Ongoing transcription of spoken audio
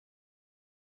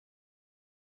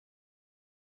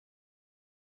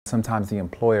Sometimes the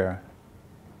employer,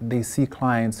 they see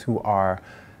clients who are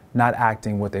not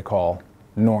acting what they call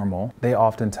normal. They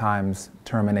oftentimes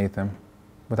terminate them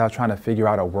without trying to figure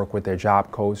out or work with their job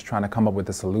coach, trying to come up with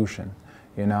a solution,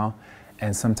 you know?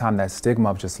 And sometimes that stigma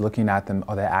of just looking at them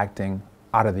or they're acting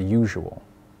out of the usual,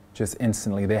 just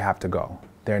instantly they have to go.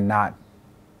 They're not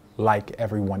like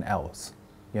everyone else,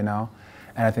 you know?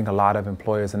 And I think a lot of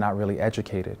employers are not really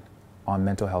educated on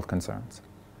mental health concerns.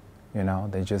 You know,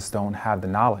 they just don't have the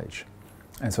knowledge.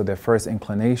 And so their first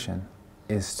inclination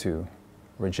is to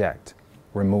reject,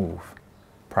 remove.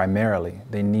 Primarily,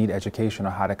 they need education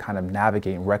on how to kind of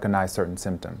navigate and recognize certain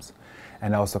symptoms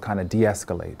and also kind of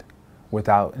de-escalate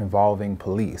without involving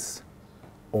police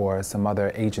or some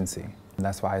other agency. And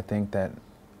that's why I think that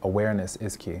awareness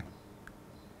is key.